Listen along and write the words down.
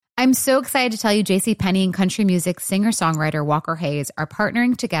I'm so excited to tell you JCPenney and country music singer-songwriter Walker Hayes are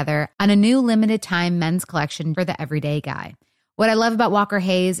partnering together on a new limited-time men's collection for the everyday guy. What I love about Walker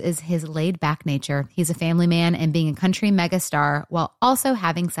Hayes is his laid-back nature. He's a family man, and being a country megastar while also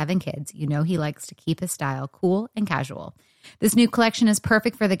having 7 kids, you know he likes to keep his style cool and casual. This new collection is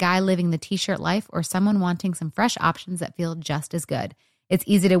perfect for the guy living the t-shirt life or someone wanting some fresh options that feel just as good. It's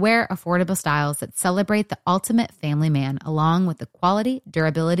easy to wear, affordable styles that celebrate the ultimate family man, along with the quality,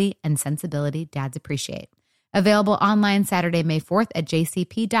 durability, and sensibility dads appreciate. Available online Saturday, May 4th at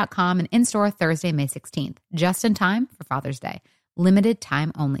jcp.com and in-store Thursday, May 16th. Just in time for Father's Day. Limited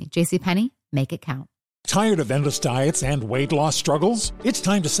time only. JCPenney, make it count. Tired of endless diets and weight loss struggles? It's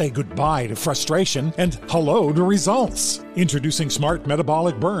time to say goodbye to frustration and hello to results. Introducing Smart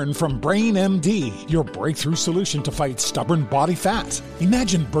Metabolic Burn from Brain MD, your breakthrough solution to fight stubborn body fat.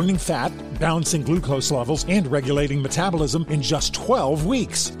 Imagine burning fat, balancing glucose levels, and regulating metabolism in just 12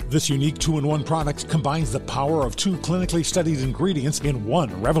 weeks. This unique 2-in-1 product combines the power of 2 clinically studied ingredients in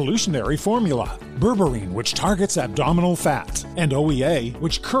one revolutionary formula. Berberine, which targets abdominal fat, and OEA,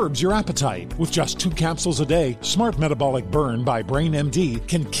 which curbs your appetite. With just 2 capsules a day, Smart Metabolic Burn by Brain MD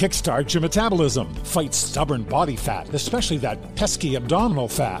can kickstart your metabolism, fight stubborn body fat, especially that pesky abdominal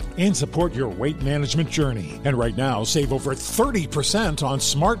fat, and support your weight management journey. And right now, save over 30% on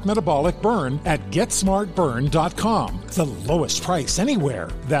Smart Metabolic Burn at GetSmartBurn.com. The lowest price anywhere.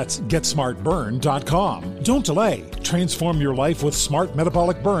 That's GetSmartBurn.com. Don't delay. Transform your life with Smart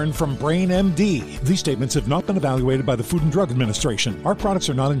Metabolic Burn from Brain MD. These statements have not been evaluated by the Food and Drug Administration. Our products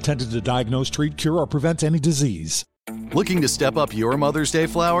are not intended to diagnose, treat, cure, or prevent any disease. Looking to step up your Mother's Day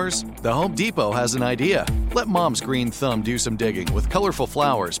flowers? The Home Depot has an idea. Let Mom's green thumb do some digging with colorful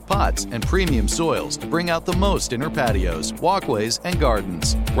flowers, pots, and premium soils to bring out the most in her patios, walkways, and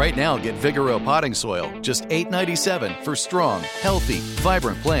gardens. Right now, get Vigoro potting soil, just $8.97 for strong, healthy,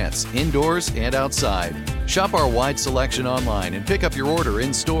 vibrant plants indoors and outside. Shop our wide selection online and pick up your order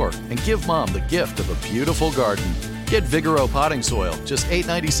in-store and give Mom the gift of a beautiful garden. Get Vigoro potting soil, just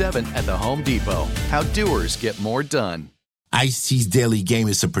 $8.97 at the Home Depot. How doers get more done. Ice-T's Daily Game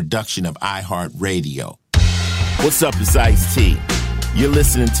is a production of iHeartRadio. What's up, it's Ice-T. You're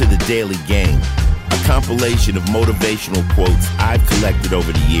listening to The Daily Game, a compilation of motivational quotes I've collected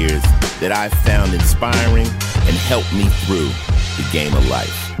over the years that I've found inspiring and helped me through the game of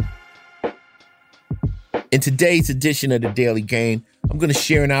life. In today's edition of The Daily Game, I'm going to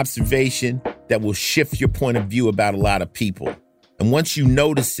share an observation that will shift your point of view about a lot of people. And once you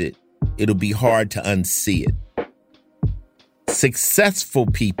notice it, it'll be hard to unsee it. Successful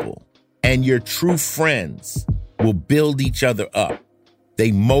people and your true friends will build each other up.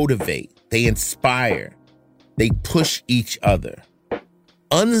 They motivate, they inspire, they push each other.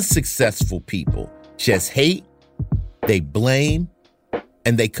 Unsuccessful people just hate, they blame,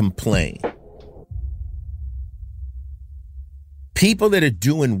 and they complain. People that are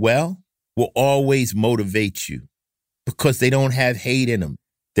doing well will always motivate you because they don't have hate in them.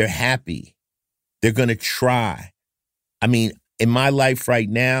 They're happy. They're going to try. I mean, in my life right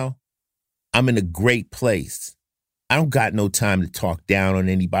now, I'm in a great place. I don't got no time to talk down on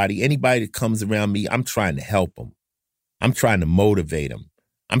anybody. Anybody that comes around me, I'm trying to help them. I'm trying to motivate them.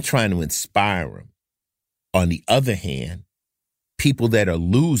 I'm trying to inspire them. On the other hand, people that are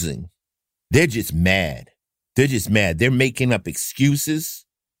losing, they're just mad. They're just mad. They're making up excuses.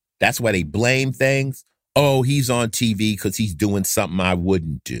 That's why they blame things. Oh, he's on TV because he's doing something I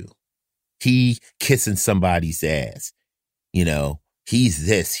wouldn't do. He kissing somebody's ass. You know, he's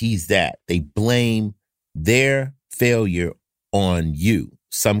this, he's that. They blame their failure on you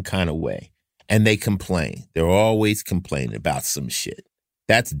some kind of way. And they complain. They're always complaining about some shit.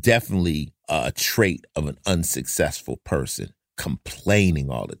 That's definitely a trait of an unsuccessful person, complaining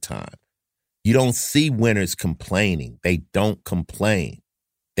all the time. You don't see winners complaining. They don't complain.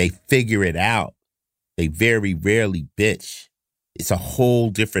 They figure it out. They very rarely bitch. It's a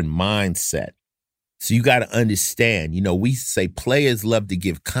whole different mindset. So you got to understand, you know, we say players love to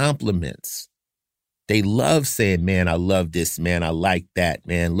give compliments. They love saying, man, I love this, man. I like that,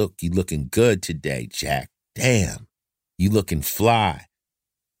 man. Look, you looking good today, Jack. Damn, you looking fly.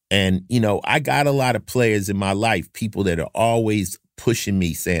 And, you know, I got a lot of players in my life, people that are always pushing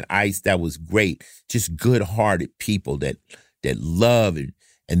me, saying, Ice, that was great. Just good-hearted people that love it.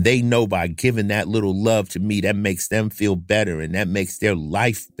 And they know by giving that little love to me, that makes them feel better and that makes their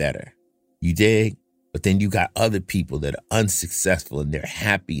life better. You dig? But then you got other people that are unsuccessful and they're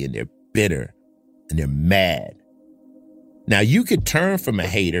happy and they're bitter and they're mad. Now, you could turn from a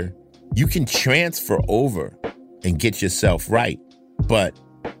hater. You can transfer over and get yourself right. But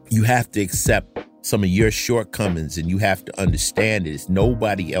you have to accept some of your shortcomings, and you have to understand it. It's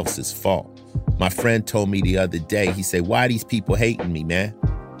nobody else's fault. My friend told me the other day, he said, why are these people hating me, man?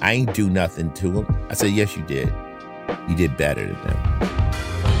 I ain't do nothing to them. I said, yes, you did. You did better than them.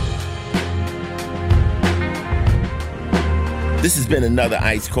 This has been another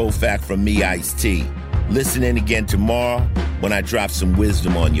Ice Cold Fact from me, Ice-T. Listen in again tomorrow when I drop some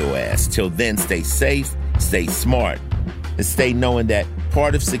wisdom on your ass. Till then, stay safe, stay smart, and stay knowing that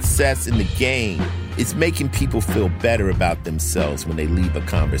part of success in the game is making people feel better about themselves when they leave a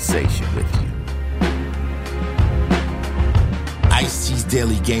conversation with you. Ice-T's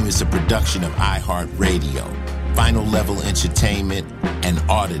Daily Game is a production of iHeartRadio, Final Level Entertainment, and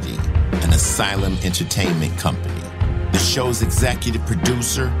Oddity, an Asylum Entertainment company. The show's executive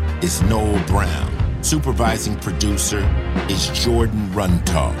producer is Noel Brown. Supervising producer is Jordan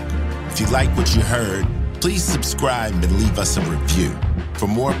Runtagh. If you like what you heard, please subscribe and leave us a review. For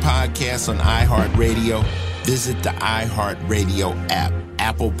more podcasts on iHeartRadio, visit the iHeartRadio app,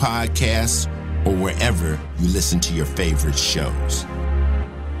 Apple Podcasts, or wherever you listen to your favorite shows.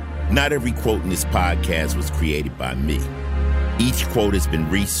 Not every quote in this podcast was created by me. Each quote has been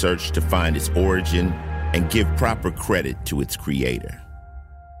researched to find its origin and give proper credit to its creator.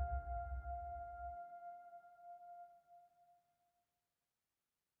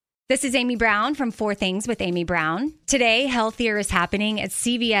 This is Amy Brown from 4 Things with Amy Brown. Today, healthier is happening at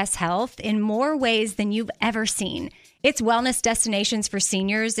CVS Health in more ways than you've ever seen. It's wellness destinations for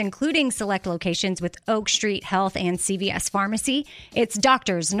seniors, including select locations with Oak Street Health and CVS Pharmacy. It's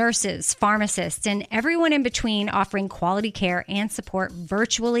doctors, nurses, pharmacists, and everyone in between offering quality care and support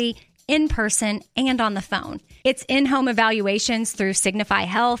virtually, in person, and on the phone. It's in-home evaluations through Signify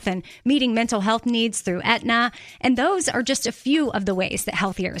Health and meeting mental health needs through Aetna. And those are just a few of the ways that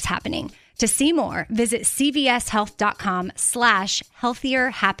healthier is happening. To see more, visit cvshealth.com/healthier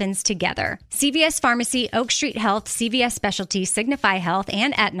happens together. CVS Pharmacy, Oak Street Health, CVS Specialty, Signify Health,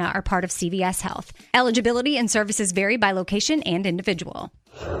 and Aetna are part of CVS Health. Eligibility and services vary by location and individual.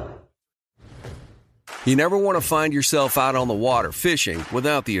 You never want to find yourself out on the water fishing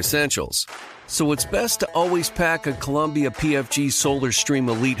without the essentials. So it's best to always pack a Columbia PFG Solar Stream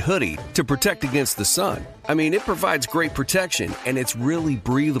Elite hoodie to protect against the sun. I mean, it provides great protection and it's really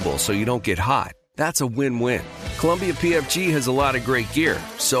breathable so you don't get hot. That's a win-win. Columbia PFG has a lot of great gear.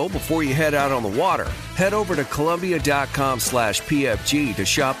 So before you head out on the water, head over to Columbia.com/PFG to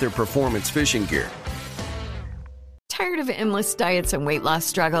shop their performance fishing gear. Tired of endless diets and weight loss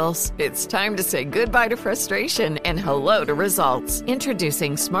struggles? It's time to say goodbye to frustration and hello to results.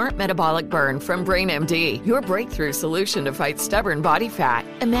 Introducing Smart Metabolic Burn from BrainMD, your breakthrough solution to fight stubborn body fat.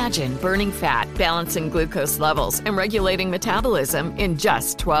 Imagine burning fat, balancing glucose levels, and regulating metabolism in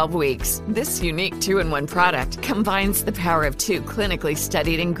just 12 weeks. This unique 2-in-1 product combines the power of 2 clinically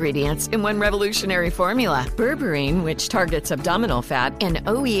studied ingredients in one revolutionary formula. Berberine, which targets abdominal fat, and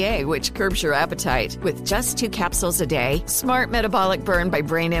OEA, which curbs your appetite. With just 2 capsules a day, Smart Metabolic Burn by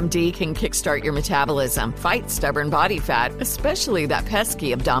BrainMD can kickstart your metabolism, fight stubborn body fat, especially that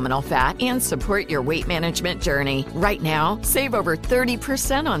pesky abdominal fat, and support your weight management journey. Right now, save over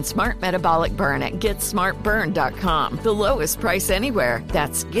 30% on Smart Metabolic Burn at GetSmartBurn.com. The lowest price anywhere.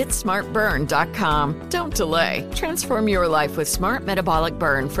 That's GetSmartBurn.com. Don't delay. Transform your life with Smart Metabolic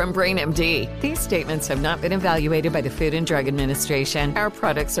Burn from BrainMD. These statements have not been evaluated by the Food and Drug Administration. Our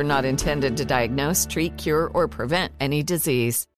products are not intended to diagnose, treat, cure, or prevent any disease.